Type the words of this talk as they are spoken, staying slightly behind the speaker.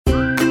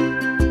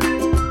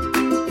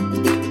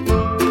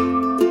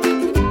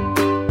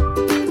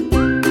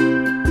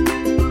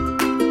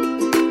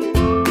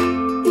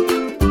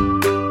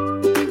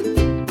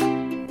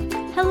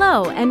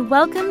and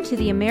welcome to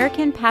the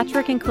American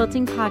Patchwork and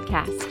Quilting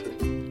Podcast,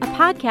 a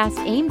podcast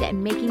aimed at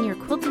making your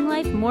quilting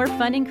life more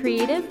fun and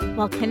creative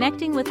while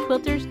connecting with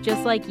quilters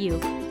just like you.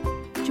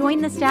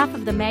 Join the staff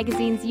of the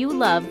magazines you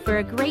love for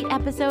a great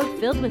episode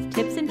filled with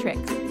tips and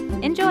tricks.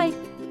 Enjoy!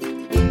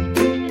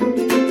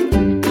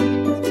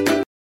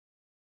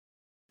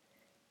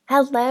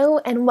 Hello,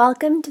 and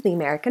welcome to the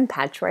American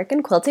Patchwork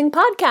and Quilting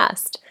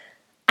Podcast.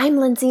 I'm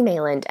Lindsay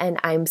Mayland, and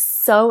I'm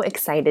so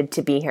excited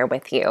to be here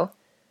with you.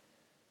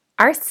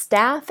 Our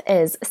staff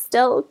is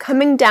still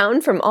coming down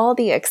from all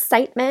the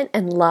excitement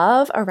and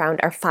love around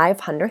our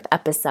 500th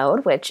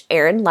episode, which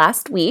aired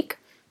last week.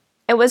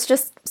 It was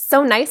just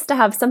so nice to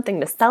have something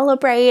to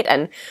celebrate,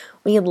 and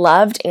we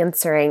loved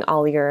answering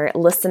all your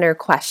listener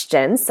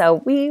questions,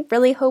 so we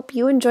really hope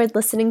you enjoyed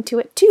listening to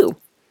it too.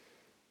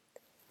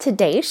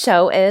 Today's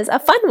show is a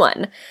fun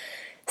one.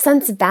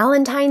 Since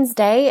Valentine's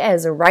Day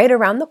is right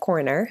around the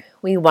corner,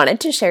 we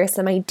wanted to share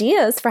some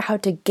ideas for how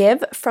to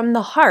give from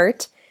the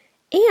heart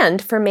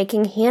and for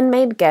making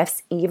handmade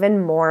gifts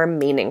even more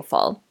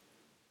meaningful.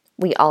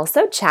 We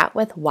also chat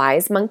with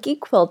Wise Monkey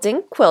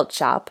Quilting Quilt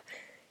Shop,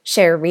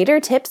 share reader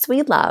tips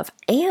we love,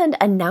 and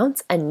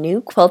announce a new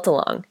quilt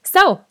along.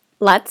 So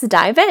let's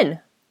dive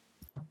in.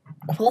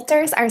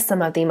 Quilters are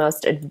some of the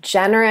most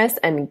generous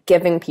and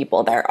giving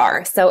people there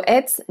are, so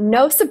it's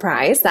no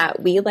surprise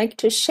that we like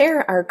to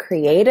share our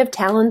creative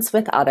talents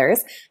with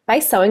others by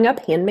sewing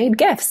up handmade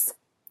gifts.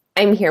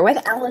 I'm here with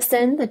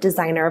Allison, the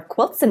designer of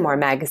Quilts and More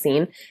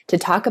magazine, to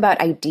talk about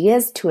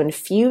ideas to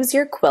infuse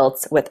your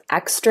quilts with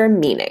extra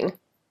meaning.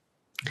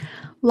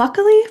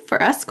 Luckily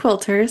for us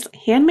quilters,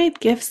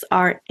 handmade gifts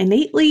are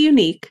innately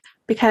unique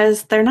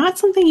because they're not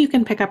something you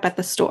can pick up at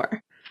the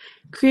store.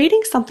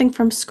 Creating something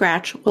from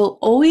scratch will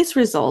always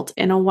result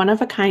in a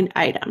one-of-a-kind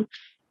item,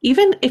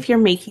 even if you're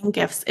making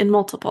gifts in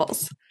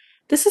multiples.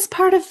 This is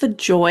part of the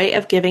joy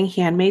of giving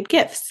handmade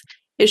gifts.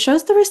 It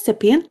shows the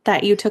recipient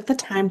that you took the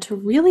time to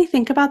really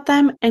think about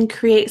them and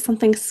create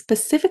something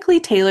specifically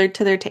tailored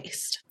to their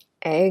taste.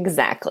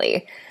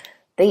 Exactly.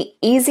 The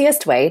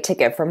easiest way to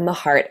give from the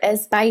heart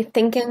is by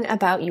thinking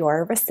about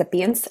your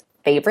recipient's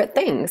favorite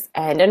things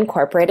and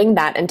incorporating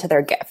that into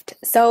their gift.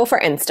 So for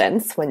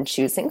instance, when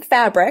choosing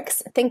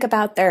fabrics, think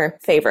about their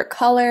favorite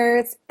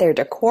colors, their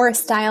decor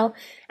style,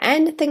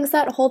 and things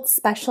that hold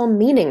special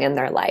meaning in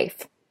their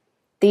life.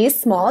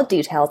 These small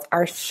details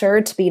are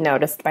sure to be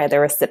noticed by the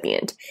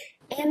recipient,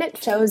 and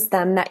it shows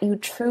them that you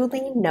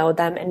truly know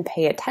them and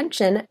pay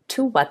attention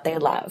to what they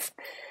love.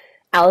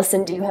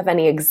 Allison, do you have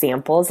any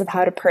examples of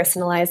how to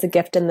personalize a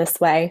gift in this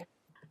way?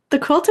 The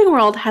quilting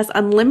world has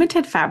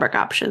unlimited fabric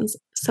options,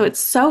 so it's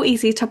so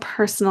easy to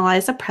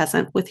personalize a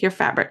present with your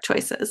fabric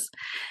choices.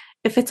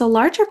 If it's a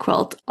larger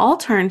quilt, I'll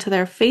turn to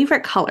their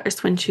favorite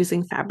colors when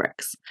choosing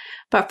fabrics.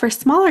 But for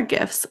smaller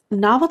gifts,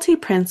 novelty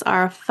prints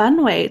are a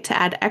fun way to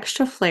add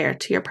extra flair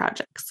to your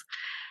projects.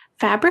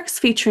 Fabrics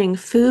featuring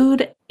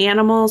food,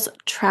 animals,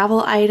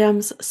 travel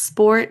items,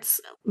 sports,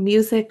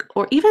 music,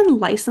 or even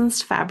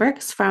licensed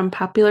fabrics from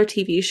popular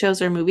TV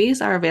shows or movies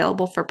are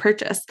available for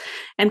purchase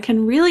and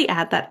can really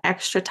add that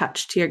extra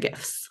touch to your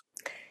gifts.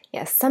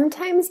 Yes,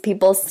 sometimes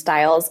people's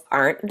styles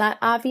aren't that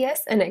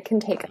obvious and it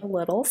can take a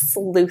little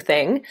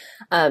sleuthing.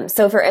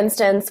 So for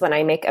instance, when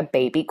I make a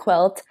baby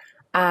quilt,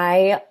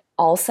 I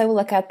also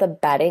look at the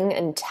bedding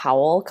and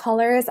towel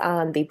colors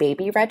on the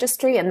baby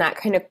registry, and that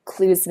kind of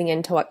clues me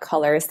into what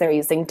colors they're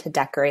using to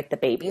decorate the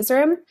baby's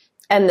room.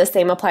 And the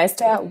same applies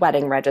to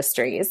wedding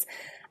registries.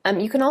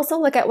 You can also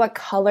look at what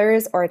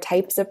colors or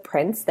types of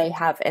prints they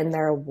have in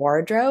their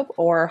wardrobe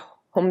or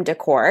home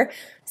decor.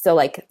 So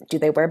like, do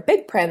they wear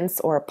big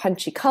prints or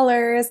punchy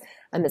colors?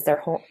 Is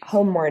their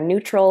home more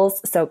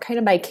neutrals? So kind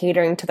of by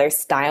catering to their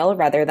style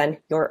rather than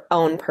your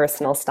own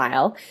personal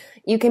style,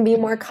 you can be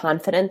more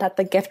confident that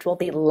the gift will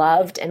be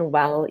loved and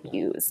well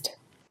used.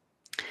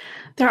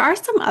 There are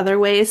some other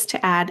ways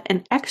to add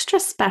an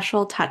extra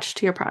special touch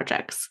to your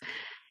projects.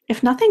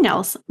 If nothing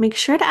else, make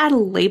sure to add a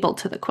label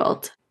to the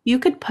quilt. You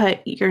could put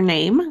your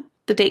name,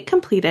 the date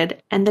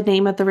completed, and the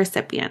name of the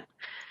recipient.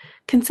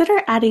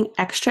 Consider adding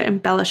extra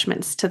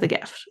embellishments to the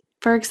gift.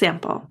 For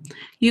example,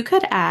 you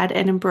could add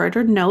an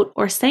embroidered note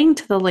or saying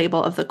to the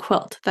label of the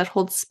quilt that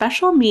holds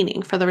special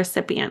meaning for the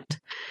recipient.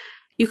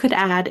 You could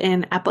add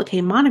an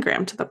applique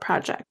monogram to the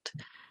project.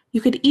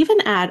 You could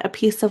even add a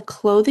piece of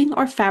clothing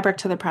or fabric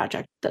to the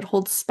project that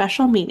holds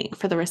special meaning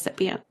for the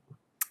recipient.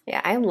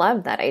 Yeah, I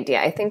love that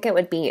idea. I think it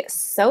would be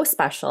so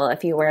special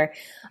if you were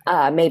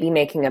maybe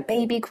making a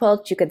baby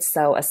quilt. You could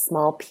sew a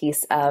small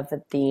piece of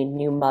the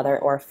new mother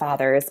or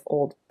father's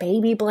old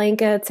baby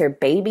blankets or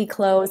baby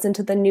clothes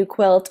into the new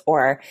quilt.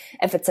 Or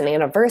if it's an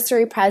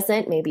anniversary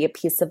present, maybe a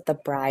piece of the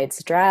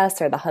bride's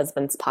dress or the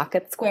husband's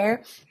pocket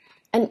square.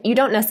 And you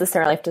don't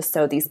necessarily have to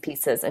sew these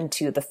pieces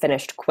into the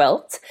finished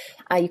quilt.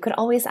 You could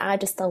always add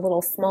just a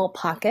little small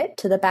pocket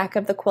to the back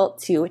of the quilt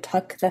to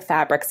tuck the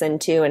fabrics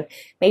into and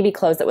maybe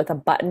close it with a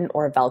button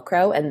or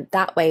Velcro. And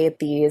that way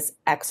these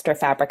extra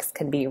fabrics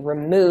can be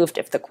removed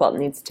if the quilt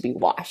needs to be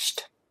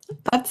washed.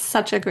 That's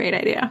such a great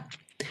idea.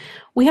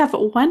 We have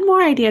one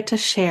more idea to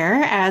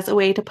share as a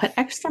way to put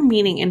extra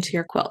meaning into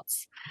your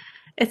quilts.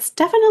 It's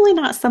definitely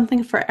not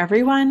something for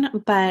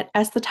everyone, but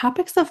as the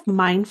topics of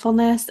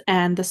mindfulness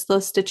and the slow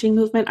stitching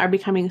movement are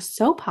becoming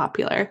so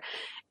popular,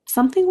 it's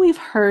something we've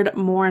heard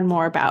more and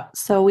more about,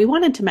 so we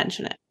wanted to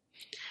mention it.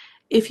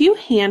 If you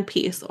hand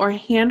piece or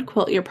hand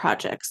quilt your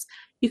projects,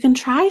 you can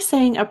try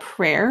saying a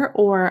prayer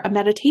or a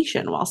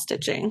meditation while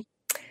stitching.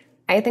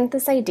 I think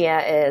this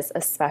idea is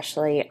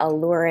especially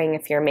alluring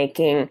if you're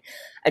making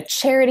a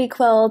charity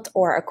quilt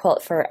or a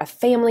quilt for a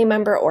family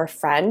member or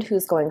friend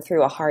who's going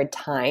through a hard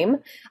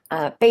time.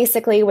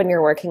 Basically, when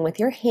you're working with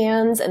your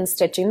hands and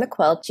stitching the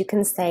quilt, you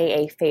can say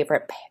a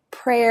favorite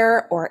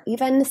prayer or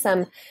even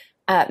some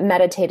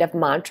meditative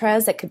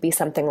mantras. It could be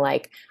something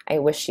like, I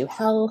wish you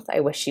health, I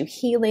wish you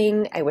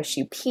healing, I wish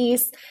you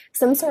peace,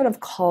 some sort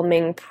of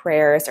calming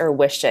prayers or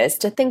wishes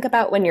to think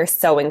about when you're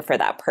sewing for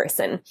that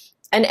person.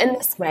 And in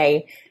this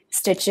way,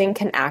 stitching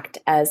can act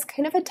as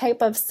kind of a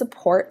type of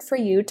support for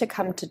you to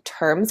come to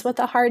terms with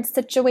a hard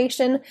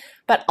situation,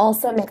 but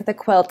also make the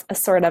quilt a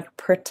sort of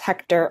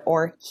protector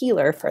or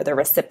healer for the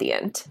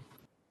recipient.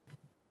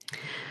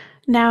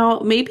 Now,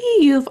 maybe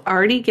you've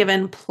already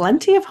given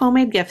plenty of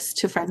homemade gifts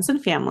to friends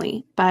and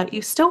family, but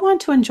you still want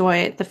to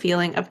enjoy the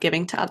feeling of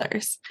giving to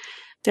others.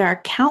 There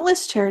are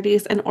countless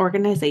charities and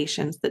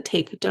organizations that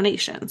take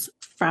donations,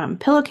 from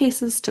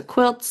pillowcases to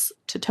quilts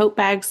to tote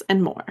bags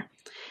and more.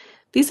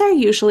 These are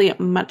usually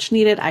much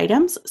needed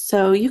items,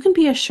 so you can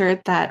be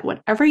assured that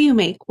whatever you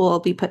make will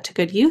be put to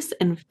good use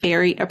and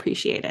very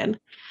appreciated.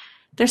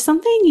 There's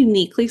something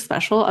uniquely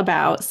special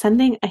about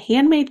sending a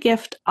handmade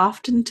gift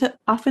off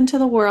into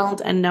the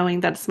world and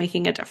knowing that it's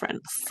making a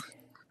difference.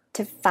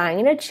 To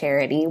find a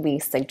charity, we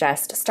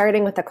suggest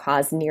starting with a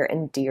cause near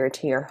and dear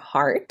to your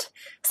heart,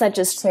 such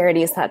as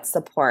charities that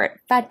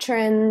support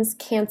veterans,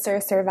 cancer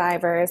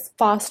survivors,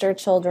 foster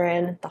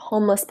children, the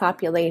homeless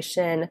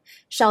population,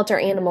 shelter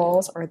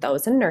animals, or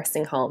those in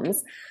nursing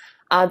homes.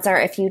 Odds are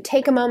if you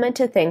take a moment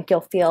to think,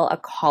 you'll feel a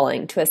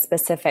calling to a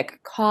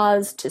specific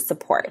cause to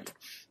support.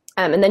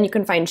 And then you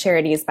can find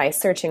charities by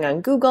searching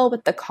on Google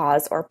with the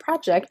cause or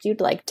project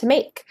you'd like to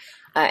make.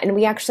 And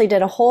we actually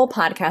did a whole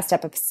podcast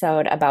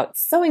episode about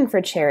sewing for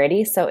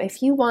charity. So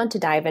if you want to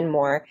dive in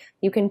more,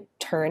 you can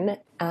turn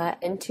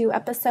into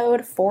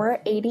episode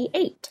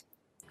 488.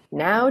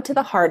 Now to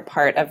the hard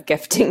part of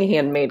gifting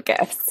handmade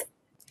gifts.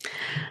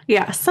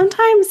 Yeah,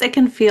 sometimes it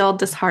can feel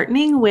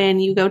disheartening when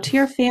you go to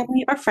your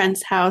family or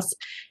friend's house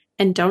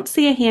and don't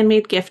see a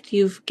handmade gift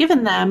you've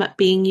given them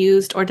being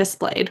used or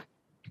displayed.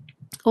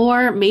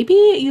 Or maybe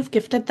you've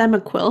gifted them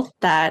a quilt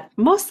that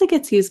mostly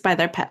gets used by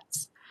their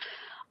pets.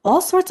 All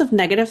sorts of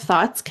negative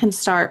thoughts can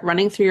start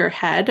running through your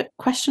head,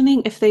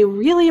 questioning if they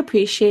really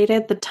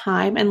appreciated the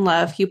time and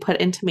love you put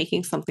into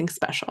making something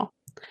special.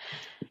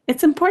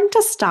 It's important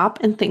to stop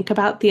and think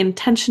about the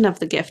intention of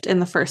the gift in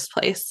the first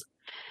place.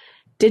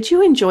 Did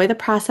you enjoy the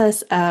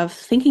process of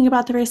thinking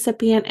about the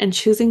recipient and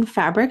choosing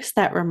fabrics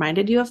that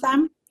reminded you of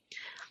them?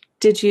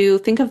 Did you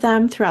think of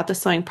them throughout the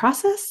sewing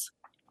process?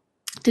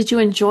 Did you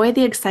enjoy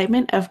the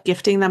excitement of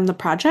gifting them the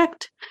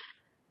project?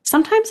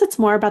 Sometimes it's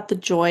more about the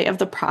joy of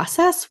the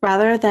process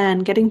rather than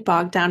getting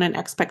bogged down in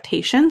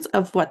expectations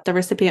of what the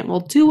recipient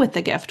will do with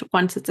the gift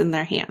once it's in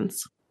their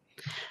hands.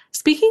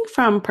 Speaking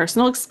from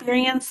personal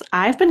experience,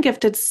 I've been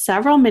gifted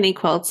several mini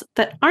quilts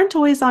that aren't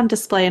always on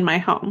display in my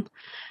home.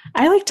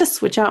 I like to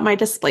switch out my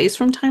displays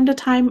from time to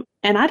time,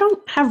 and I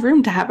don't have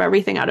room to have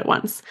everything out at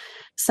once.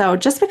 So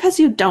just because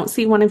you don't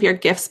see one of your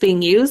gifts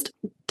being used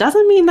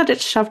doesn't mean that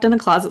it's shoved in a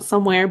closet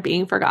somewhere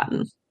being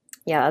forgotten.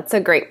 Yeah, that's a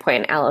great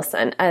point,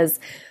 Allison. As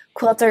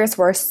quilters,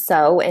 we're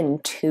so in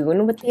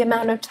tune with the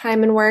amount of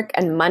time and work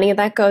and money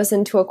that goes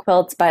into a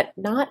quilt, but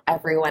not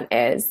everyone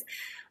is.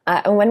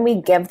 And when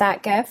we give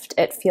that gift,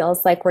 it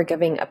feels like we're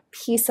giving a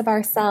piece of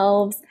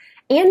ourselves,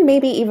 and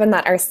maybe even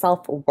that our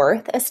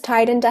self-worth is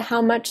tied into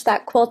how much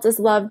that quilt is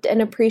loved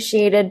and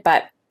appreciated.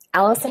 But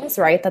Allison is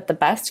right that the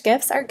best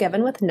gifts are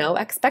given with no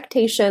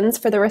expectations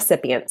for the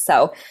recipient.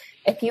 So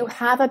if you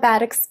have a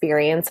bad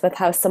experience with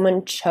how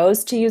someone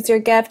chose to use your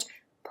gift,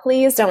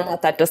 please don't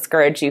let that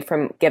discourage you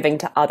from giving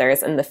to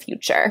others in the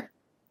future.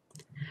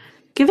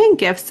 Giving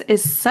gifts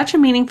is such a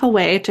meaningful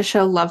way to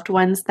show loved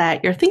ones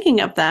that you're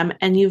thinking of them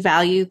and you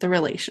value the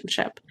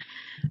relationship.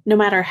 No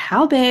matter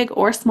how big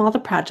or small the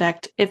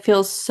project, it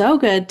feels so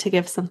good to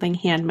give something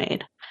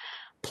handmade.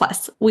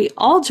 Plus, we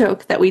all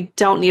joke that we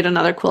don't need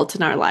another quilt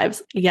in our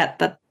lives, yet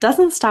that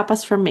doesn't stop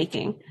us from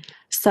making.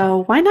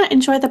 So why not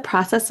enjoy the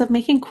process of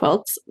making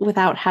quilts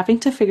without having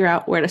to figure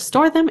out where to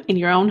store them in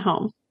your own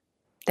home?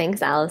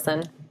 Thanks,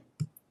 Allison.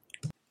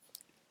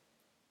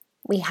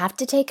 We have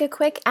to take a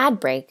quick ad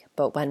break,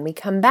 but when we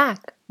come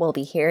back, we'll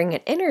be hearing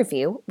an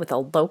interview with a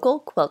local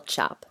quilt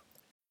shop.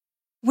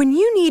 When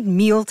you need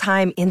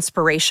mealtime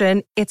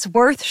inspiration, it's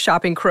worth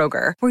shopping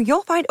Kroger, where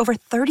you'll find over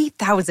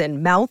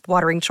 30,000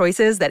 mouth-watering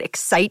choices that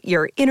excite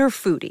your inner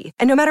foodie.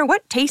 And no matter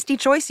what tasty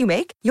choice you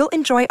make, you'll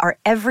enjoy our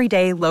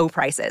everyday low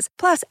prices,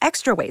 plus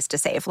extra ways to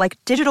save, like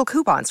digital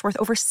coupons worth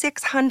over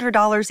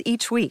 $600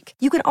 each week.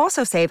 You can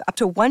also save up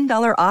to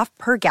 $1 off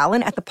per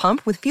gallon at the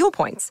pump with fuel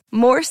points.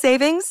 More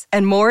savings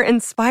and more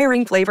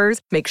inspiring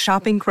flavors make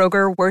shopping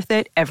Kroger worth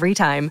it every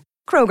time.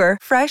 Kroger,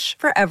 fresh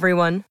for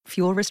everyone.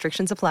 Fuel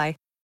restrictions apply.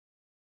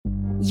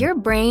 Your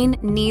brain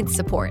needs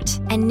support,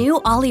 and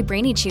new Ollie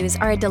Brainy Chews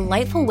are a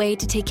delightful way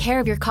to take care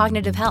of your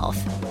cognitive health.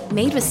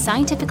 Made with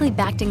scientifically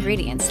backed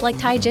ingredients like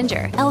Thai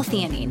ginger,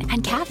 L-theanine,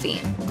 and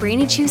caffeine,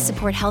 Brainy Chews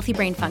support healthy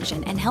brain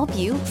function and help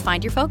you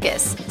find your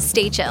focus,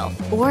 stay chill,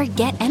 or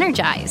get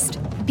energized.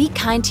 Be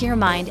kind to your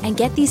mind and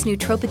get these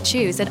nootropic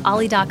chews at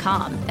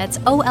ollie.com. That's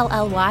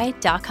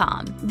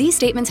OLLY.com. These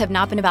statements have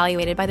not been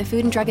evaluated by the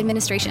Food and Drug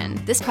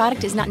Administration. This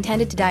product is not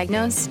intended to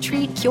diagnose,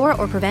 treat, cure,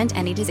 or prevent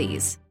any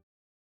disease.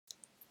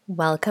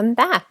 Welcome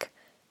back.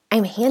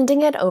 I'm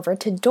handing it over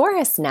to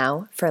Doris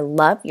now for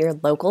Love Your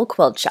Local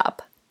Quilt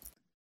Shop.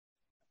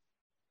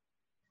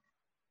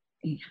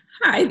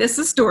 Hi, this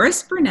is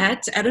Doris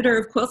Burnett, editor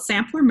of Quilt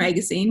Sampler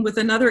Magazine, with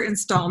another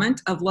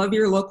installment of Love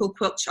Your Local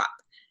Quilt Shop,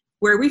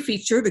 where we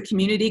feature the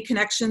community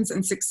connections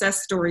and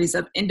success stories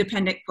of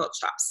independent quilt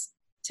shops.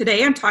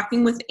 Today I'm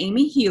talking with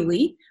Amy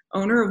Healy,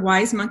 owner of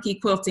Wise Monkey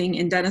Quilting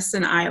in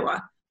Denison,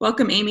 Iowa.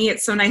 Welcome, Amy.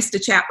 It's so nice to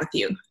chat with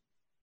you.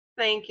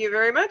 Thank you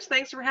very much.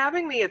 Thanks for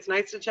having me. It's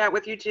nice to chat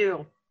with you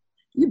too.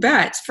 You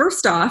bet.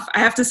 First off, I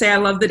have to say I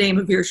love the name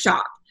of your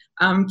shop.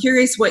 I'm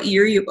curious what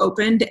year you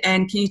opened,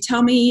 and can you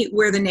tell me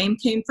where the name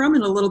came from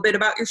and a little bit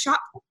about your shop?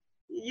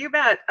 You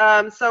bet.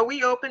 So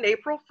we opened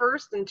April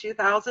 1st in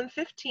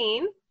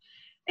 2015,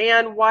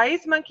 and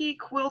Wise Monkey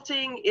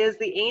Quilting is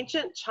the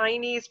ancient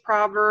Chinese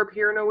proverb,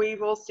 hear no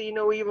evil, see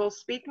no evil,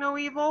 speak no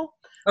evil.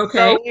 Okay.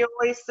 So we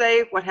always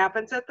say what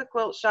happens at the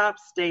quilt shop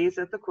stays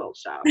at the quilt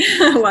shop.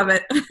 I love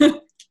it.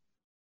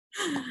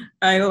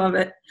 I love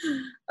it.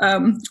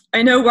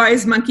 I know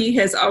Wise Monkey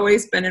has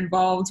always been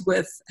involved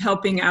with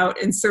helping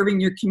out and serving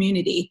your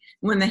community.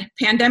 When the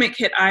pandemic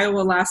hit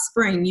Iowa last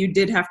spring, you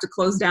did have to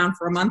close down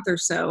for a month or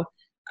so,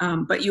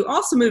 but you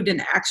also moved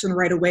into action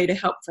right away to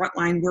help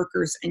frontline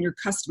workers and your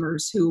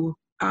customers who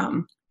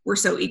were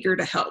so eager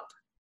to help.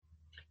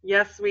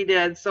 Yes, we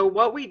did. So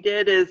what we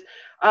did is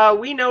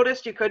we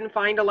noticed you couldn't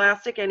find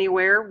elastic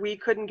anywhere. We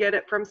couldn't get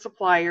it from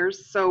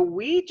suppliers. So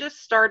we just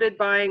started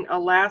buying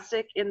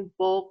elastic in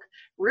bulk,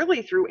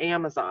 really through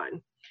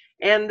Amazon.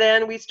 And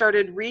then we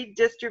started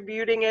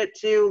redistributing it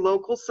to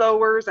local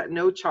sewers at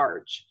no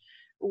charge.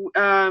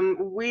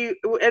 We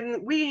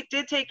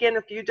did take in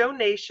a few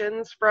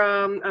donations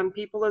from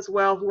people as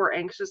well who were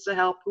anxious to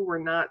help, who were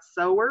not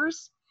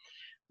sewers.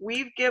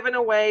 We've given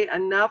away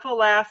enough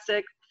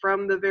elastic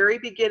from the very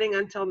beginning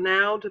until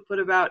now to put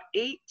about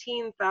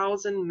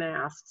 18,000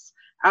 masks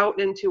out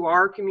into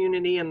our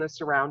community and the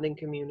surrounding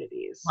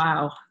communities.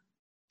 Wow.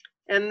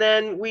 And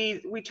then we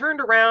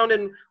turned around,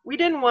 and we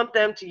didn't want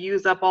them to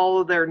use up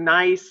all of their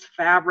nice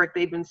fabric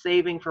they'd been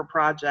saving for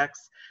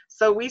projects.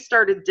 So we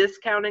started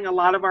discounting a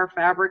lot of our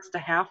fabrics to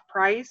half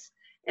price,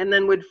 and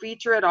then would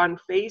feature it on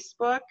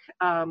Facebook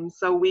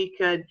so we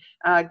could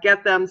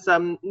get them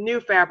some new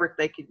fabric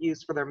they could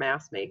use for their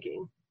mask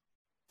making.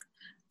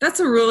 That's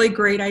a really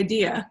great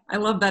idea. I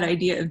love that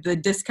idea of the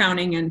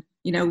discounting, and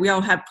we all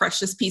have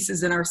precious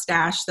pieces in our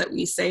stash that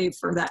we save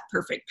for that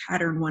perfect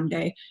pattern one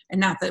day,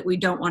 and not that we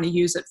don't want to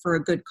use it for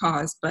a good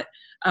cause, but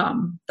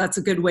that's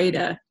a good way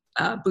to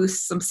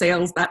boost some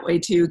sales that way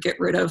too, get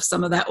rid of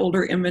some of that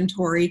older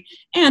inventory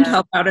and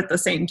help out at the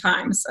same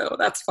time. So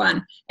that's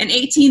fun. And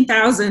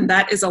 18,000,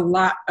 that is a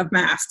lot of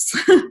masks.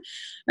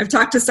 I've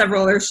talked to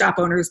several other shop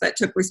owners that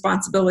took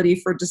responsibility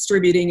for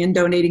distributing and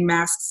donating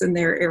masks in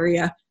their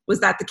area. Was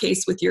that the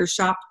case with your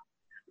shop?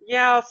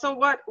 Yeah, so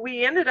what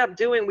we ended up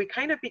doing, we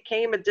kind of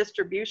became a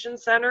distribution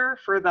center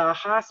for the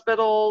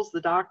hospitals,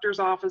 the doctor's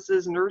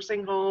offices,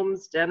 nursing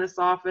homes, dentist's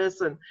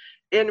office, and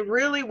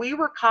really we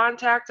were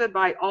contacted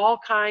by all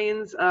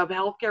kinds of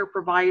healthcare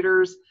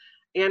providers,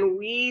 and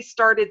we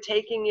started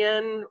taking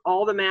in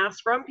all the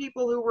masks from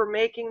people who were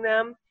making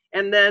them,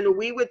 and then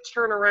we would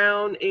turn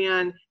around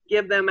and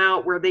give them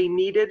out where they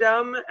needed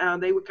them.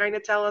 They would kind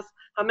of tell us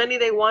how many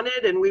they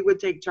wanted, and we would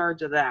take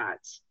charge of that.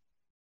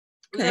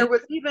 Okay. There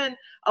was even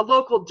a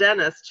local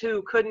dentist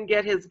who couldn't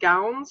get his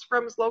gowns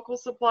from his local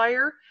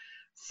supplier.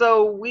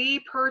 So we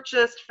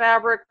purchased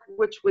fabric,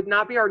 which would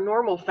not be our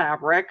normal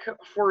fabric,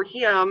 for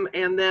him.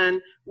 And then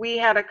we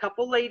had a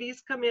couple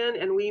ladies come in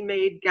and we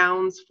made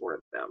gowns for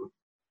them.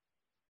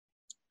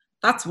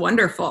 That's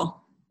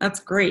wonderful. That's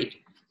great.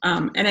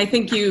 And I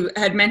think you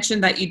had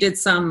mentioned that you did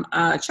some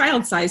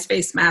child-size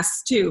face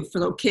masks too for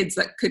the kids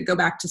that could go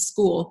back to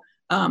school.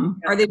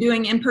 Are they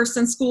doing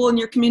in-person school in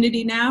your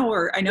community now?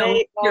 Or I know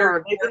they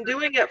are. They've been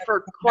doing it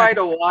for quite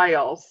a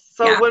while.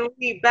 So when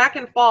back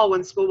in fall,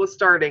 when school was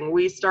starting,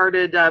 we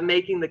started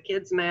making the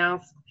kids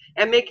masks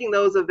and making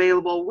those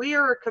available. We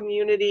are a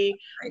community.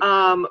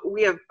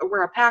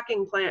 We're a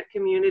packing plant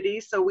community,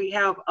 so we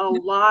have a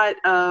lot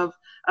of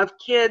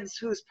kids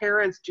whose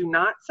parents do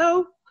not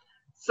sew.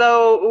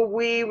 So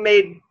we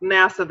made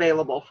masks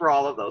available for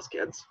all of those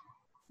kids.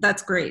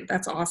 That's great.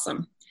 That's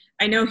awesome.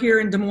 I know here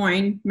in Des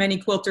Moines, many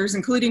quilters,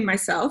 including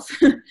myself,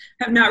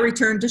 have not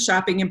returned to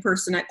shopping in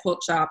person at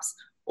quilt shops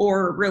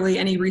or really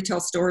any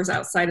retail stores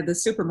outside of the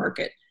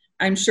supermarket.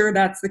 I'm sure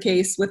that's the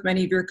case with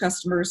many of your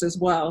customers as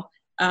well.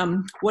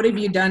 What have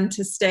you done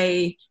to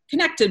stay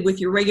connected with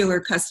your regular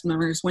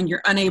customers when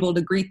you're unable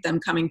to greet them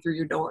coming through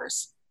your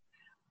doors?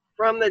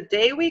 From the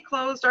day we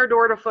closed our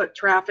door to foot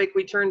traffic,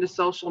 we turned to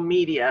social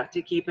media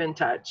to keep in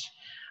touch.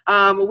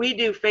 We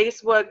do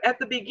Facebook. At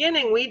the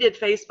beginning, we did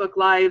Facebook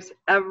Lives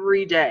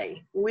every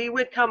day. We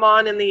would come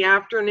on in the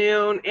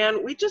afternoon and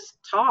we just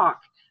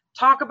talk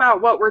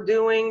about what we're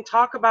doing,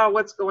 talk about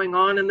what's going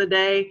on in the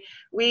day.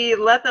 We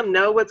let them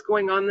know what's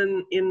going on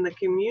in the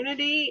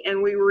community,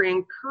 and we were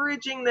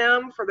encouraging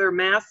them for their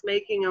mask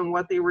making and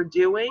what they were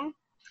doing.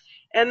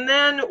 And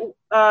then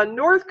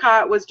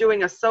Northcott was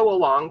doing a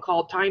sew-along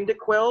called Time to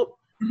Quilt.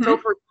 Mm-hmm. So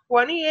for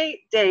 28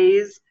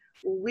 days,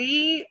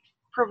 we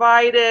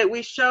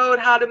showed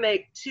how to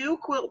make 2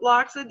 quilt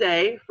blocks a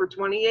day for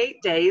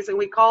 28 days, and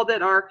we called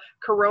it our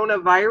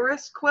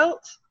coronavirus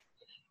quilt.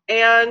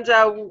 And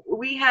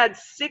we had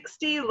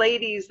 60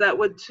 ladies that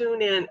would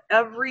tune in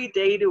every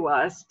day to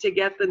us to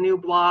get the new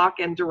block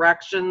and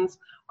directions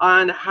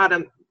on how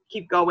to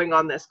keep going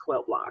on this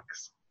quilt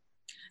blocks.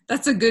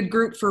 That's a good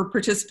group for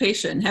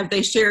participation. Have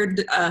they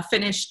shared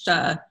finished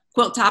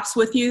quilt tops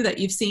with you that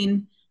you've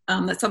seen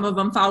that some of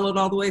them followed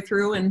all the way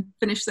through and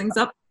finished things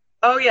up?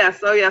 Oh,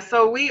 yes.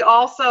 So we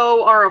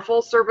also are a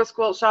full service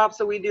quilt shop,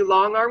 so we do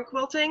long arm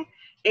quilting.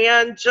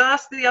 And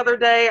just the other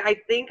day, I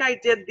think I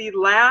did the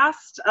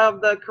last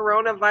of the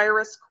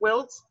coronavirus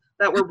quilts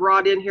that were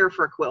brought in here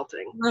for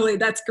quilting. Really?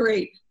 That's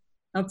great.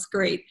 That's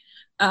great.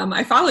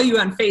 I follow you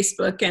on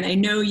Facebook, and I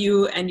know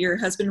you and your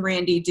husband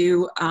Randy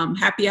do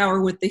happy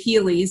hour with the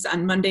Healy's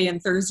on Monday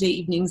and Thursday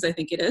evenings, I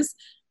think it is.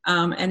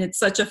 And it's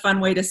such a fun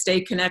way to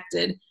stay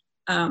connected.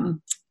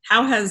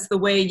 How has the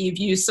way you've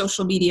used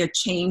social media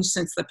changed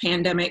since the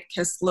pandemic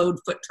has slowed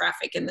foot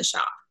traffic in the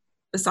shop,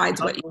 besides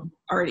what you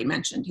already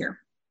mentioned here?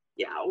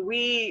 Yeah,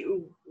 we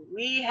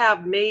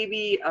have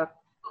maybe a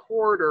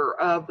quarter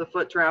of the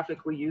foot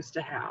traffic we used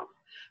to have.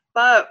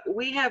 But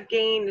we have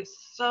gained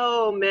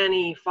so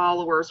many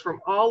followers from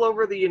all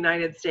over the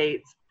United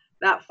States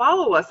that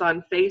follow us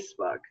on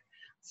Facebook.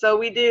 So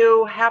we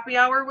do happy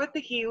hour with the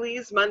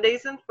Healy's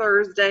Mondays and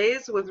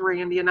Thursdays with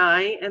Randy and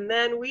I. And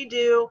then we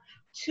do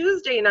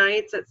Tuesday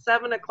nights at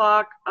 7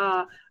 o'clock,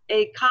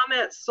 a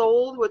Comment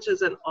Sold, which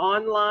is an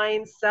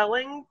online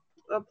selling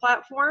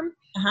platform.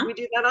 Uh-huh. We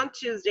do that on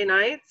Tuesday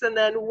nights. And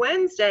then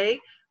Wednesday,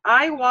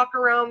 I walk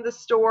around the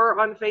store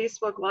on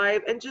Facebook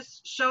Live and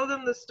just show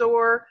them the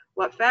store,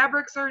 what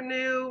fabrics are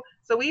new.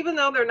 So even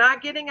though they're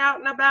not getting out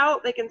and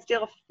about, they can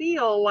still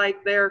feel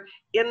like they're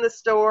in the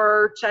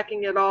store,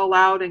 checking it all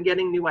out and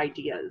getting new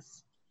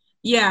ideas.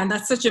 Yeah, and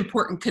that's such an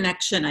important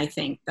connection, I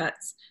think.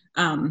 That's,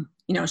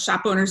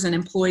 shop owners and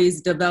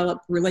employees develop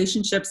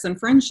relationships and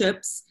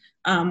friendships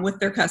with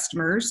their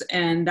customers,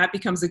 and that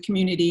becomes a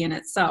community in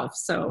itself.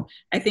 So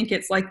I think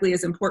it's likely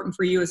as important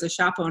for you as a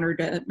shop owner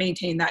to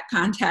maintain that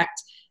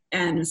contact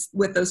and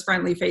with those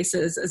friendly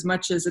faces as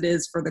much as it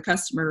is for the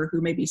customer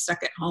who may be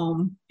stuck at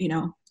home,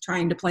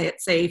 trying to play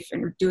it safe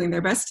and doing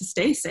their best to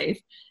stay safe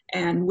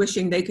and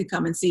wishing they could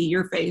come and see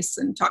your face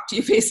and talk to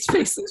you face to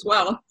face as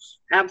well.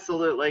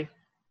 Absolutely.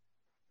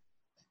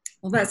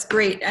 Well, that's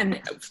great. And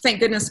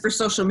thank goodness for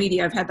social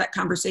media. I've had that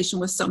conversation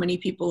with so many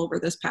people over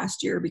this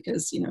past year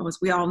because, as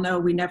we all know,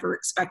 we never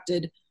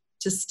expected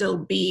to still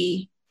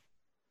be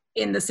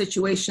in the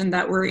situation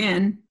that we're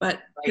in, but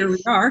right. Here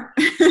we are.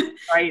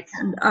 Right.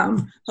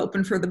 And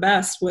hoping for the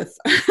best with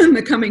in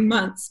the coming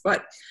months.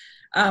 But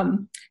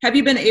have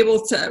you been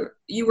able to,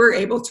 you were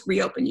able to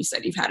reopen, you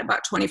said you've had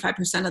about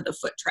 25% of the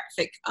foot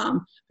traffic.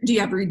 Do you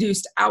have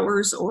reduced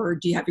hours or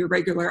do you have your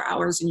regular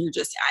hours and you're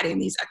just adding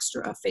these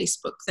extra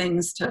Facebook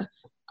things to?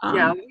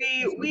 Yeah,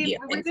 we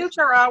reduced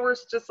our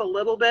hours just a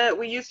little bit.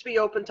 We used to be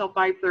open till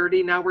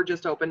 5:30. Now we're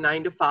just open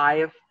 9 to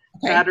 5. Okay.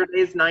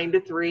 Saturdays 9 to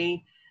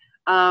 3.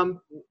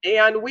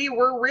 And we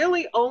were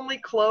really only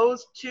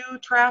closed to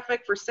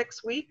traffic for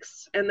 6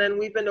 weeks, and then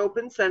we've been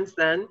open since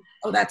then.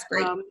 Oh, that's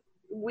great.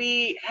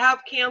 We have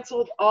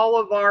canceled all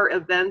of our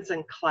events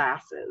and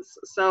classes.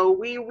 So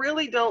we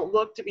really don't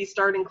look to be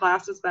starting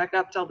classes back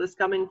up till this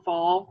coming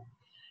fall,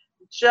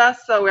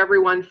 just so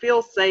everyone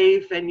feels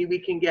safe and we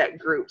can get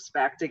groups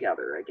back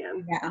together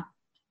again.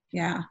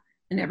 Yeah.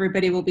 And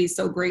everybody will be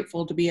so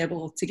grateful to be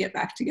able to get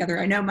back together.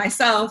 I know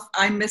myself,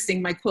 I'm missing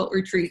my quilt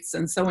retreats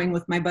and sewing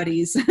with my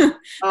buddies.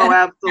 Oh,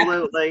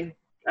 absolutely.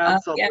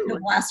 Absolutely. Yeah,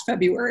 last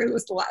February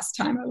was the last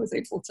time I was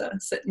able to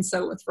sit and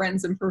sew with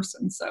friends in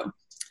person. So,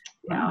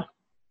 yeah.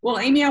 Well,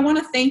 Amy, I want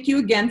to thank you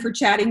again for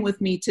chatting with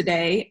me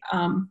today.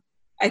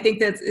 I think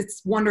that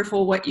it's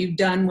wonderful what you've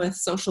done with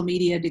social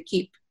media to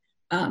keep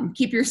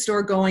your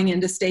store going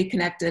and to stay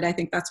connected. I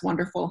think that's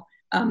wonderful.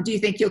 Do you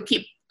think you'll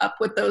keep up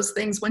with those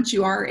things once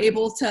you are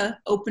able to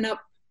open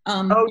up?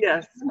 Oh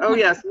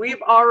yes.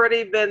 We've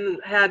already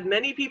had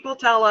many people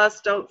tell us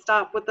don't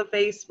stop with the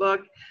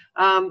Facebook.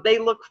 They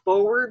look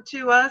forward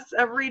to us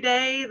every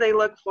day. They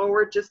look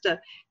forward just to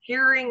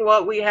hearing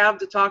what we have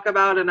to talk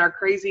about and our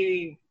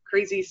crazy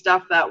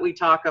stuff that we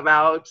talk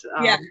about.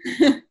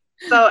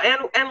 So,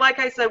 and like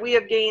I said, we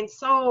have gained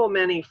so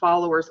many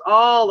followers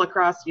all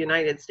across the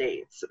United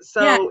States.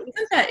 So yeah,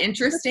 isn't that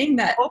interesting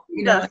that,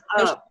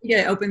 social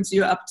media opens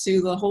you up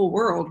to the whole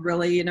world,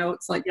 really?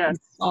 It's like yes.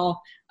 It's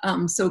all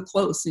so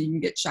close, so you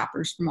can get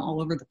shoppers from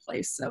all over the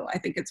place. So I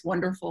think it's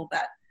wonderful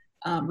that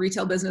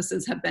retail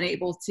businesses have been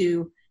able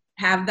to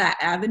have that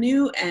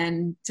avenue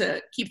and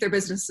to keep their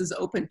businesses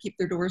open, keep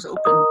their doors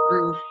open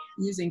through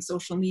using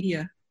social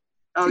media.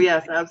 Oh,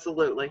 yes,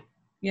 absolutely.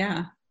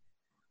 Yeah.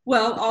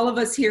 Well, all of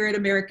us here at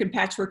American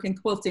Patchwork and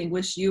Quilting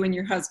wish you and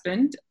your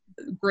husband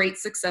great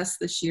success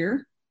this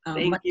year.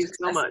 Thank you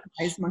so much.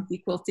 Wise Monkey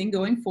Quilting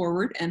going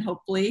forward. And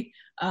hopefully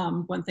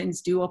when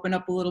things do open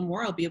up a little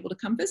more, I'll be able to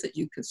come visit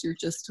you because you're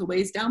just a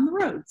ways down the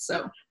road.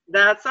 So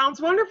that sounds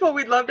wonderful.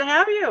 We'd love to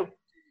have you.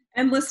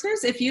 And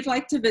listeners, if you'd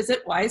like to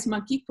visit Wise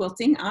Monkey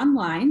Quilting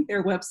online,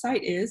 their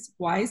website is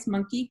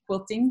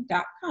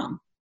wisemonkeyquilting.com.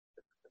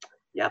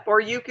 Yep, or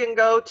you can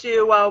go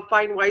to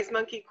find Wise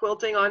Monkey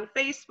Quilting on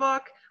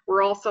Facebook.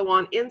 We're also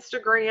on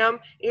Instagram,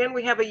 and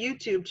we have a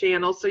YouTube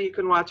channel so you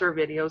can watch our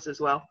videos as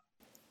well.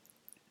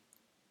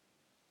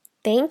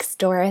 Thanks,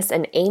 Doris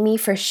and Amy,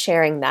 for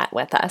sharing that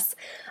with us.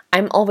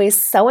 I'm always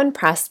so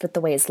impressed with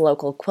the ways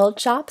local quilt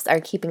shops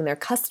are keeping their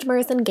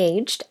customers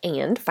engaged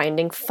and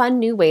finding fun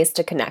new ways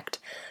to connect.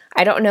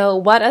 I don't know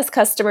what us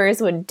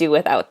customers would do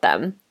without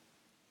them.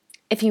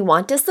 If you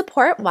want to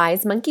support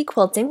Wise Monkey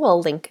Quilting, we'll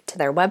link to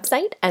their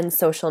website and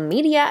social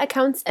media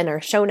accounts in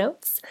our show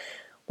notes.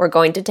 We're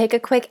going to take a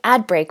quick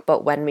ad break,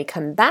 but when we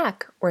come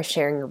back, we're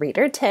sharing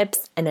reader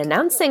tips and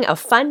announcing a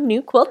fun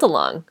new quilt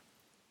along.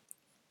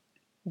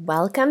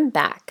 Welcome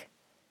back.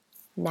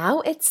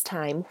 Now it's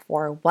time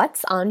for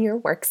What's on Your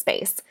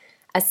Workspace,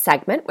 a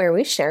segment where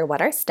we share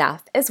what our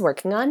staff is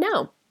working on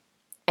now.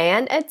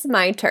 And it's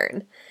my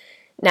turn.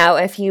 Now,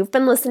 if you've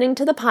been listening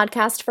to the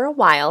podcast for a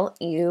while,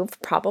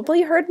 you've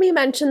probably heard me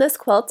mention this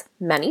quilt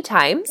many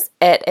times.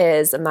 It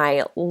is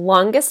my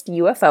longest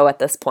UFO at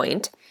this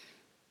point.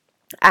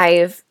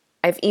 I've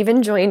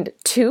even joined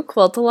 2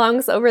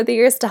 quilt-alongs over the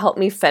years to help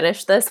me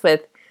finish this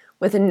with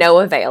no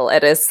avail.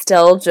 It is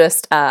still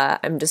just,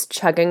 I'm just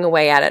chugging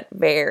away at it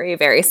very,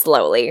 very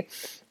slowly.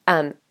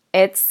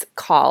 It's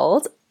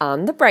called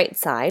On the Bright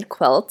Side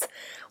Quilt,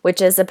 which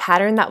is a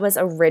pattern that was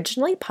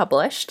originally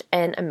published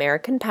in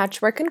American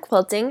Patchwork and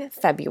Quilting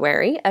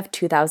February of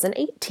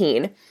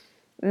 2018.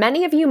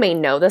 Many of you may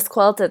know this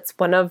quilt. It's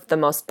one of the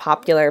most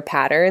popular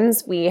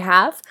patterns we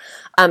have.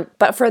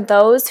 But for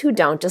those who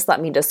don't, just let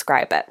me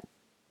describe it.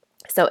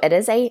 So it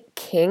is a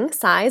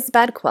king-size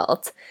bed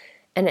quilt,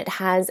 and it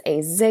has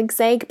a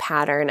zigzag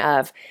pattern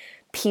of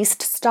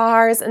pieced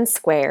stars and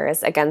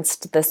squares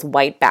against this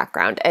white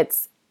background.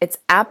 It's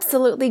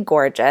absolutely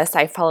gorgeous.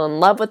 I fell in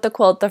love with the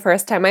quilt the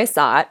first time I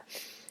saw it.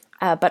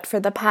 But for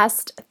the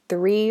past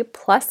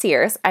 3+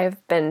 years,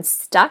 I've been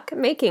stuck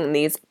making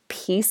these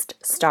pieced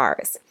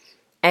stars.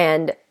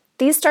 And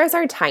these stars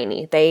are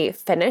tiny. They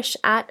finish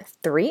at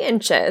 3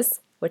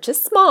 inches, which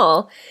is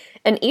small.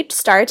 And each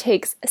star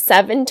takes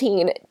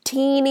 17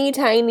 teeny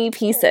tiny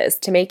pieces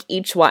to make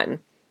each one.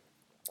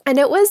 And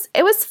it was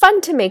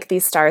fun to make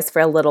these stars for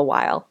a little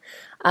while.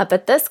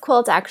 But this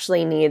quilt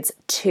actually needs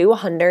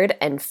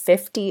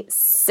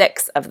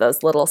 256 of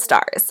those little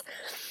stars.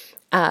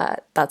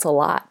 That's a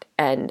lot.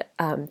 And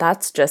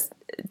that's just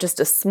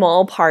a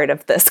small part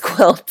of this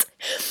quilt.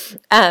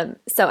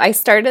 So I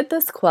started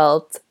this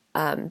quilt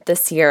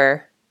this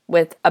year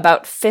with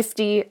about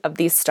 50 of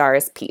these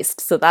stars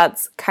pieced. So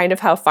that's kind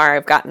of how far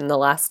I've gotten the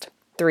last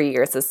 3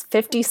 years, is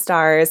 50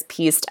 stars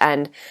pieced,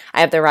 and I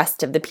have the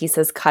rest of the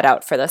pieces cut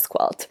out for this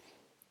quilt.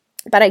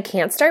 But I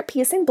can't start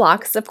piecing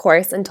blocks, of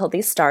course, until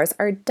these stars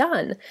are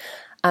done.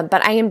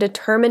 But I am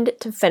determined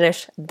to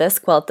finish this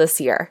quilt this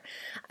year.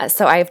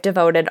 So I've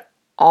devoted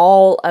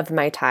all of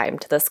my time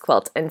to this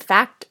quilt. In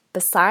fact,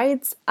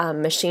 besides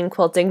machine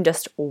quilting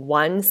just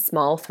one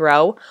small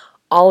throw,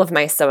 all of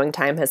my sewing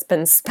time has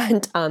been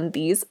spent on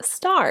these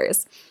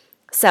stars.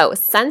 So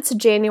since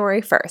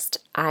January 1st,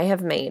 I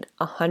have made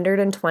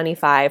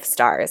 125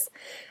 stars,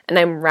 and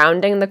I'm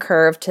rounding the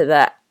curve to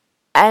the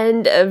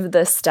end of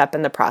this step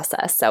in the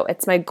process. So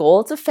it's my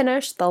goal to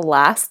finish the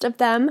last of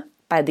them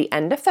by the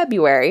end of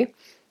February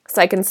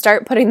so I can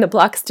start putting the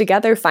blocks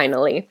together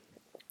finally.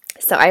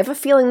 So I have a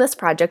feeling this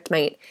project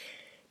might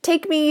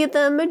take me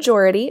the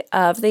majority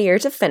of the year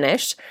to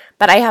finish,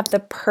 but I have the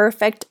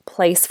perfect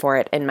place for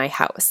it in my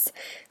house.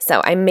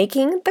 So I'm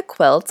making the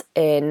quilt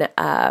in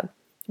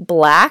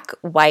black,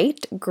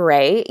 white,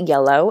 gray,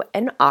 yellow,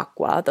 and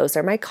aqua. Those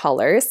are my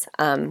colors,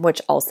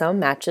 which also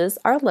matches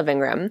our living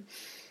room.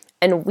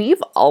 And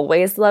we've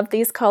always loved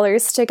these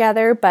colors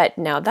together, but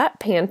now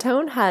that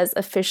Pantone has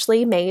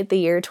officially made the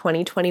year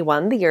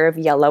 2021 the year of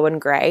yellow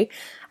and gray,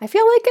 I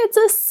feel like it's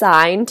a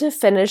sign to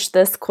finish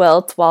this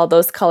quilt while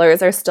those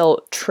colors are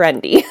still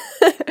trendy.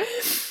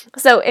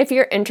 So if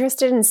you're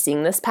interested in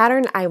seeing this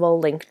pattern, I will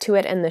link to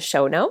it in the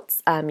show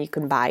notes. You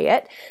can buy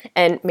it,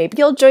 and maybe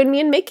you'll join me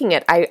in making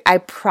it. I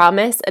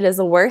promise it is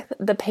worth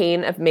the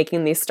pain of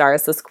making these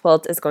stars. This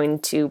quilt is going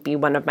to be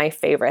one of my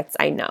favorites,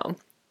 I know.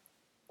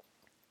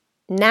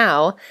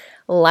 Now,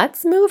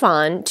 let's move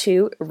on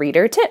to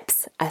Reader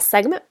Tips, a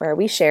segment where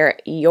we share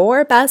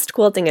your best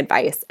quilting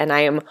advice, and I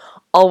am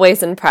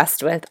always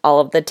impressed with all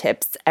of the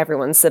tips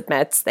everyone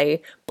submits.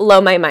 They blow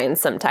my mind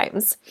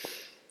sometimes.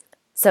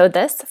 So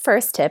this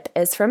first tip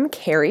is from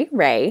Carrie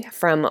Ray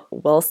from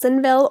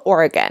Wilsonville,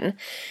 Oregon,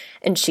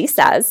 and she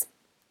says,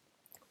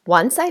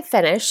 "Once I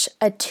finish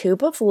a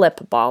tube of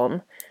lip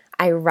balm,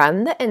 I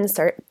run the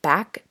insert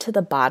back to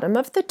the bottom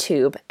of the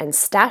tube and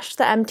stash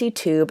the empty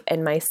tube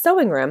in my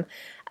sewing room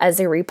as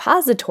a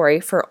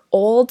repository for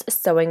old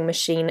sewing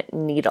machine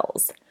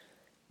needles.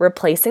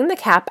 Replacing the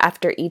cap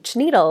after each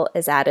needle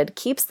is added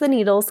keeps the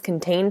needles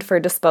contained for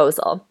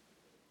disposal."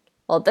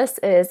 Well, this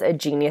is a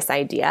genius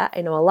idea.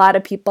 I know a lot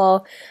of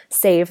people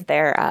save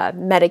their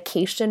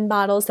medication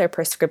bottles, their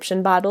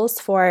prescription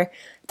bottles for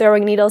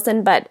throwing needles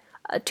in, but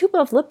a tube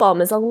of lip balm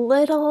is a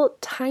little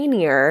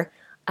tinier,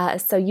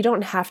 so you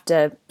don't have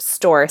to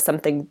store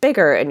something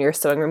bigger in your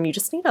sewing room. You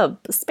just need a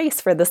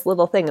space for this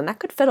little thing, and that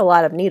could fit a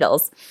lot of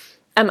needles.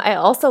 I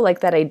also like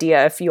that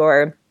idea if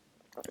you're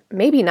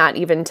maybe not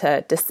even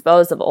to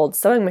dispose of old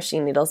sewing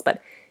machine needles, but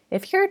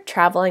if you're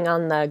traveling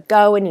on the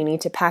go and you need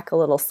to pack a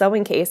little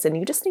sewing case and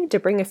you just need to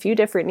bring a few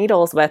different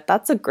needles with,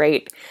 that's a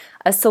great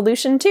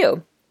solution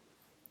too.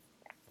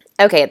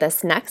 Okay,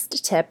 this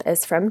next tip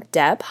is from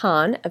Deb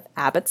Hahn of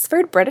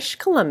Abbotsford, British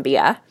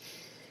Columbia.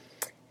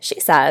 She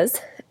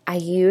says, "I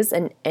use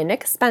an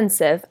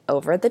inexpensive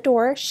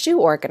over-the-door shoe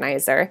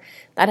organizer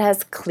that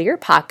has clear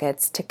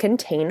pockets to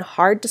contain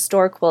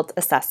hard-to-store quilt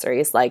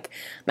accessories like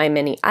my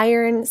mini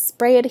iron,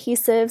 spray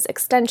adhesives,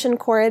 extension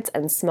cords,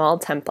 and small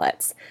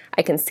templates.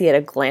 I can see at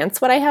a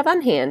glance what I have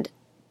on hand,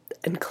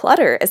 and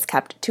clutter is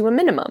kept to a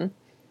minimum."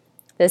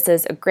 This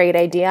is a great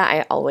idea.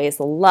 I always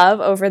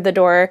love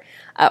over-the-door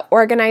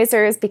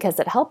organizers because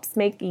it helps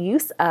make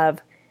use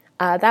of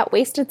that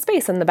wasted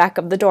space in the back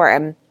of the door.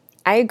 And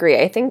I agree.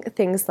 I think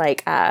things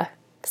like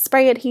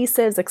spray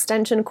adhesives,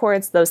 extension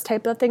cords, those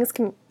type of things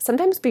can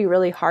sometimes be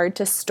really hard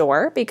to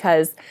store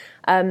because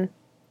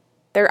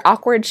they're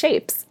awkward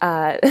shapes.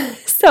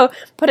 So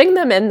putting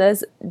them in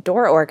this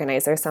door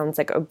organizer sounds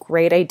like a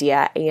great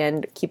idea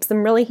and keeps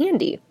them really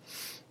handy.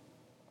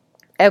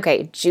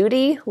 Okay,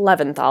 Judy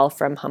Leventhal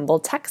from Humble,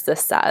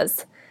 Texas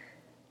says,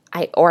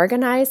 "I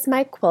organize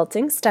my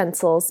quilting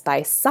stencils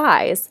by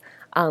size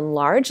on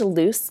large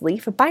loose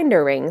leaf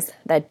binder rings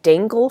that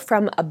dangle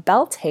from a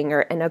belt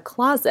hanger in a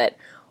closet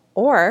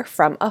or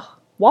from a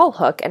wall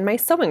hook in my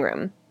sewing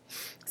room."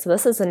 So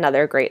this is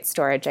another great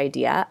storage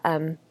idea.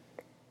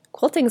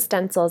 Quilting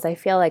stencils, I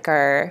feel like,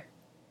 are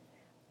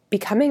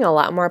becoming a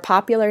lot more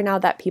popular now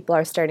that people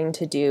are starting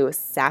to do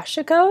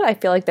sashiko. I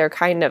feel like they're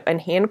kind of,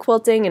 and hand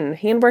quilting and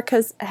handwork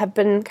have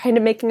been kind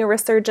of making a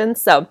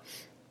resurgence. So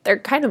they're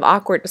kind of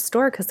awkward to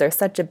store because they're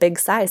such a big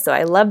size. So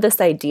I love this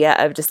idea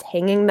of just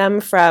hanging them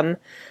from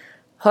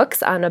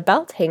hooks on a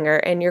belt hanger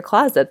in your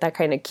closet. That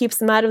kind of keeps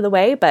them out of the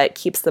way, but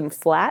keeps them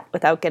flat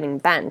without getting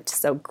bent.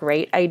 So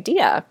great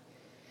idea.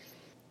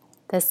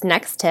 This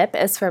next tip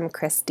is from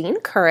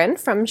Christine Curran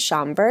from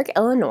Schaumburg,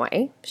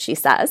 Illinois. She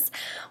says,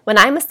 "When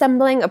I'm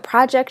assembling a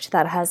project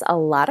that has a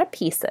lot of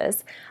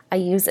pieces, I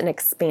use an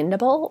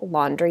expandable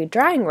laundry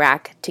drying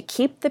rack to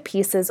keep the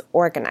pieces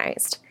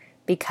organized.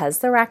 Because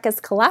the rack is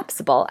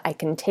collapsible, I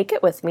can take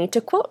it with me to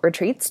quilt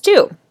retreats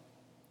too."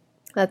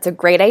 That's a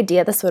great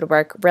idea. This would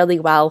work really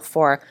well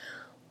for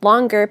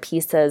longer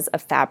pieces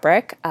of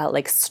fabric,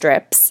 like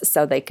strips,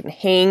 so they can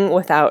hang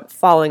without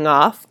falling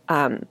off.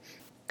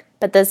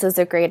 But this is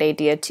a great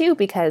idea too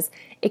because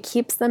it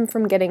keeps them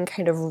from getting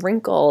kind of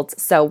wrinkled.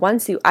 So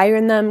once you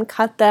iron them,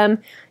 cut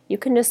them, you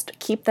can just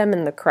keep them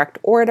in the correct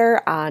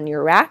order on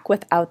your rack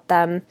without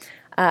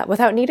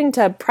needing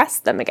to press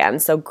them again.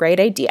 So great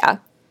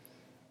idea.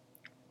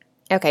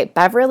 Okay,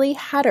 Beverly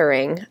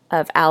Hettering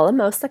of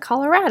Alamosa,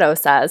 Colorado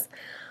says,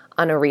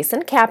 "On a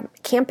recent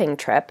camping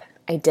trip,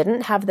 I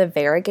didn't have the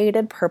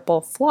variegated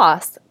purple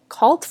floss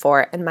called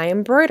for in my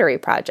embroidery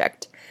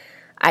project.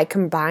 I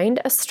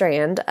combined a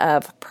strand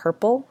of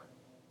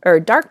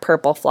dark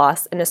purple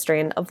floss and a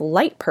strand of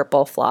light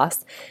purple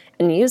floss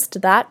and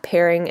used that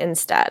pairing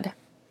instead."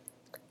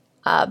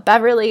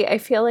 Beverly, I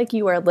feel like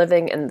you are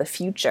living in the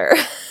future.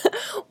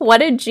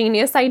 What a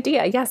genius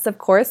idea. Yes, of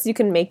course, you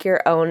can make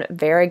your own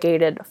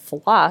variegated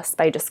floss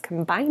by just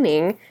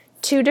combining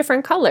two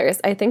different colors.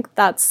 I think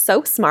that's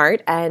so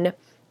smart, and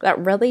that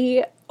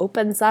really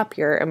opens up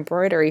your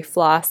embroidery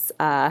floss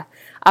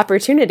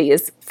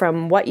opportunities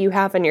from what you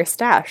have in your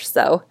stash.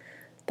 So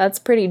that's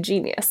pretty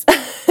genius.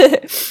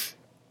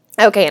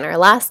 Okay, and our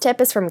last tip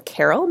is from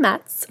Carol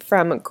Metz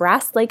from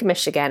Grass Lake,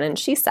 Michigan, and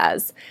she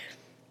says,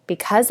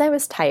 "Because I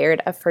was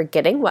tired of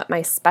forgetting what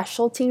my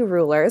specialty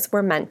rulers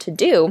were meant to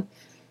do,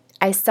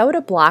 I sewed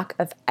a block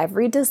of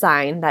every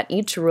design that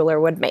each ruler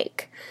would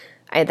make.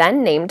 I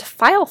then named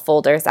file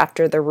folders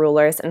after the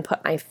rulers and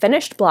put my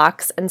finished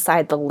blocks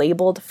inside the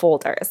labeled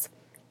folders.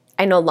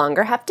 I no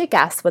longer have to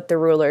guess what the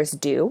rulers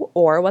do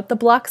or what the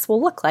blocks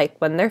will look like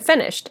when they're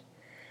finished."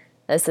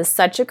 This is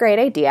such a great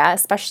idea,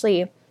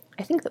 especially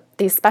I think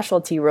these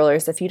specialty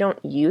rulers, if you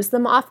don't use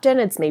them often,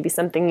 it's maybe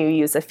something you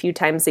use a few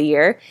times a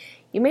year,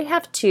 you may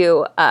have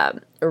to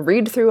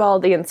read through all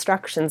the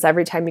instructions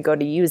every time you go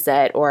to use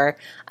it, or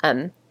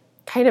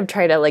kind of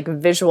try to like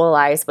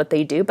visualize what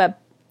they do. But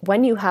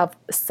when you have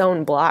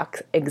sewn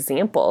block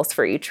examples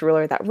for each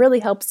ruler, that really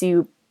helps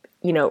you,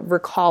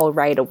 recall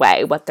right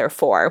away what they're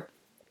for.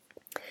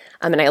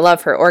 And I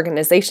love her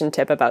organization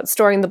tip about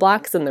storing the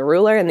blocks in the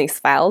ruler in these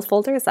files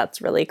folders.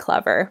 That's really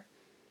clever.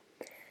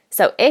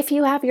 So if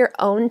you have your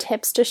own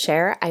tips to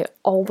share, I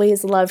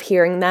always love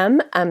hearing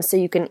them. So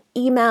you can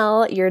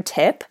email your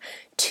tip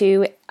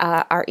to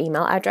our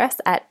email address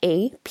at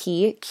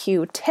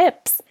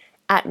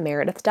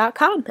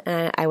apqtips@meredith.com.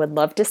 And I would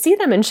love to see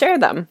them and share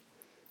them.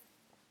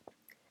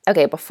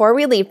 Okay, before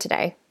we leave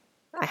today,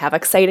 I have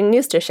exciting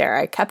news to share.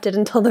 I kept it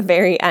until the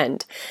very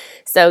end.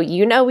 So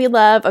we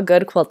love a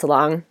good quilt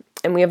along,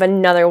 and we have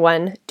another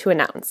one to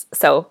announce.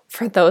 So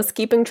for those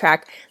keeping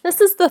track,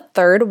 this is the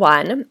third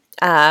one.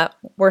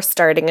 We're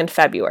starting in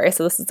February.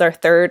 So this is our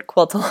third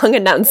quilt along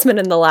announcement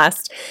in the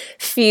last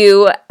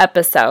few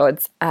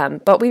episodes.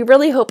 But we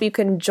really hope you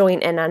can join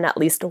in on at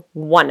least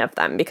one of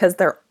them because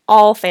they're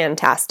all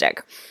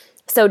fantastic.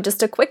 So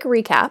just a quick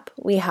recap,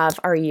 we have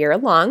our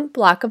year-long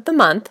block of the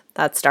month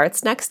that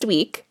starts next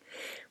week.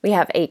 We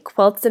have a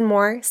Quilts and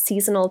More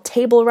seasonal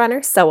table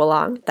runner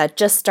sew-along that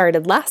just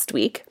started last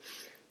week.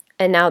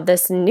 And now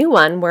this new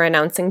one we're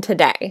announcing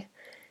today.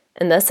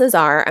 And this is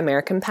our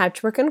American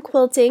Patchwork and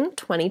Quilting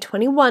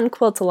 2021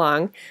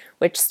 Quilt-along,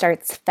 which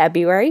starts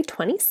February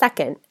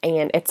 22nd,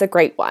 and it's a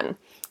great one.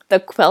 The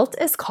quilt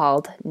is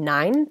called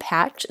 9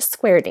 Patch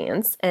Square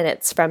Dance, and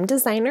it's from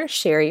designer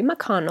Sherry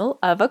McConnell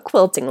of A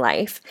Quilting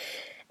Life.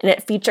 And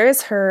it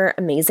features her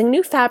amazing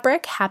new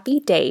fabric, Happy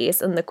Days,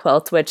 in the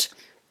quilt, which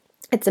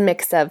it's a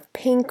mix of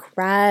pink,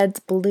 reds,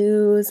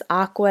 blues,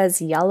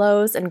 aquas,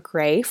 yellows, and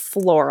gray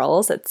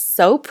florals. It's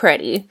so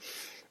pretty.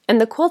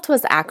 And the quilt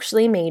was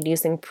actually made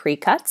using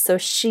pre-cuts, so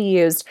she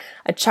used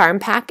a charm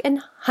pack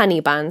and honey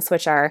buns,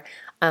 which are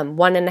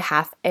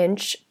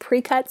 1.5-inch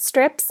pre-cut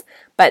strips.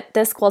 But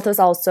this quilt is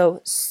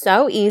also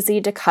so easy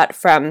to cut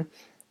from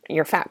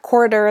your fat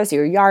quarters,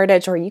 your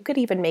yardage, or you could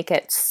even make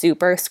it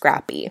super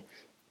scrappy.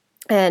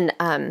 And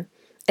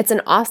it's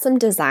an awesome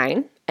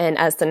design. And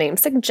as the name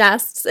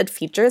suggests, it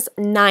features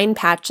 9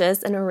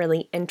 patches in a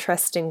really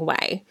interesting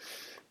way.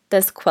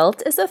 This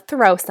quilt is a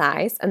throw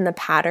size, and the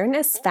pattern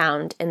is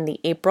found in the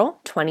April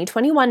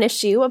 2021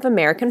 issue of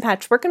American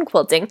Patchwork and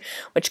Quilting,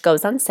 which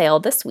goes on sale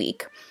this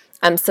week.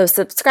 So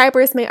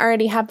subscribers may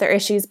already have their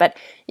issues, but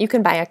you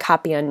can buy a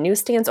copy on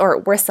newsstands, or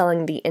we're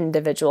selling the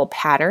individual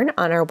pattern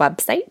on our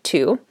website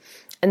too.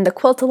 And the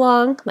quilt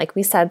along, like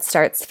we said,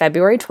 starts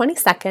February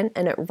 22nd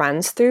and it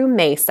runs through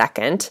May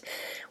 2nd.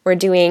 We're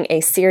doing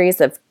a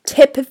series of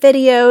tip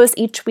videos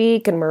each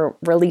week, and we're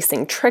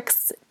releasing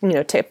tricks,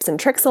 tips and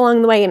tricks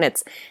along the way, and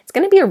it's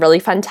going to be a really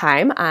fun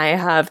time. I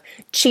have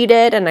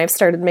cheated and I've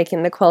started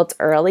making the quilt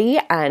early,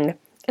 and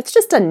it's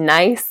just a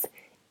nice,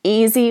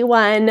 easy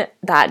one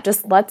that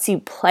just lets you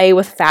play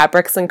with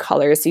fabrics and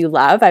colors you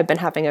love. I've been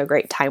having a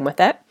great time with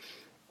it.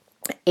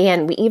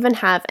 And we even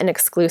have an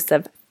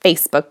exclusive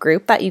Facebook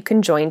group that you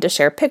can join to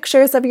share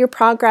pictures of your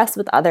progress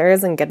with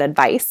others and get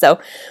advice. So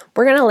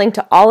we're going to link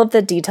to all of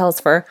the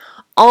details for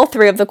all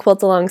 3 of the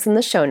quilt-alongs in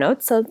the show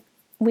notes, so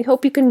we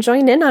hope you can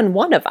join in on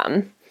one of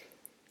them.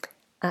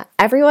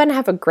 Everyone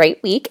have a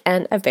great week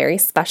and a very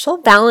special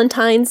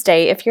Valentine's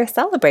Day if you're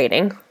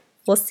celebrating.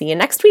 We'll see you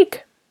next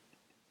week.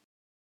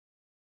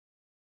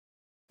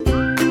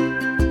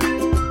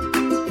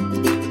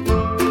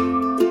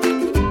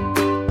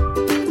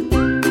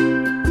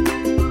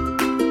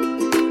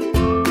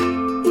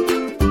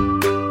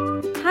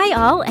 Hi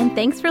all, and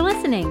thanks for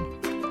listening.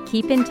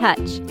 Keep in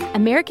touch.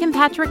 American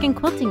Patchwork and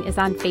Quilting is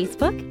on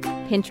Facebook,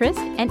 Pinterest,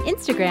 and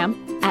Instagram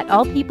at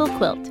All People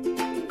Quilt.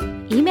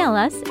 Email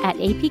us at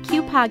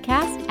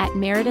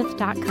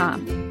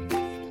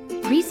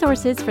apqpodcast@meredith.com.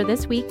 Resources for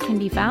this week can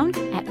be found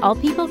at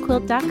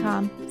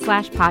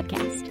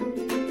allpeoplequilt.com/podcast.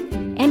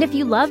 And if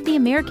you love the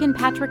American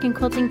Patchwork and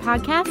Quilting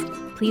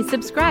podcast, please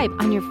subscribe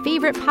on your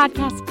favorite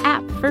podcast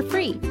app for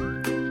free.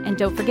 And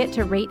don't forget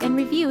to rate and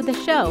review the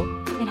show.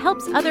 It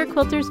helps other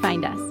quilters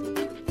find us.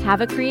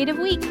 Have a creative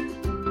week.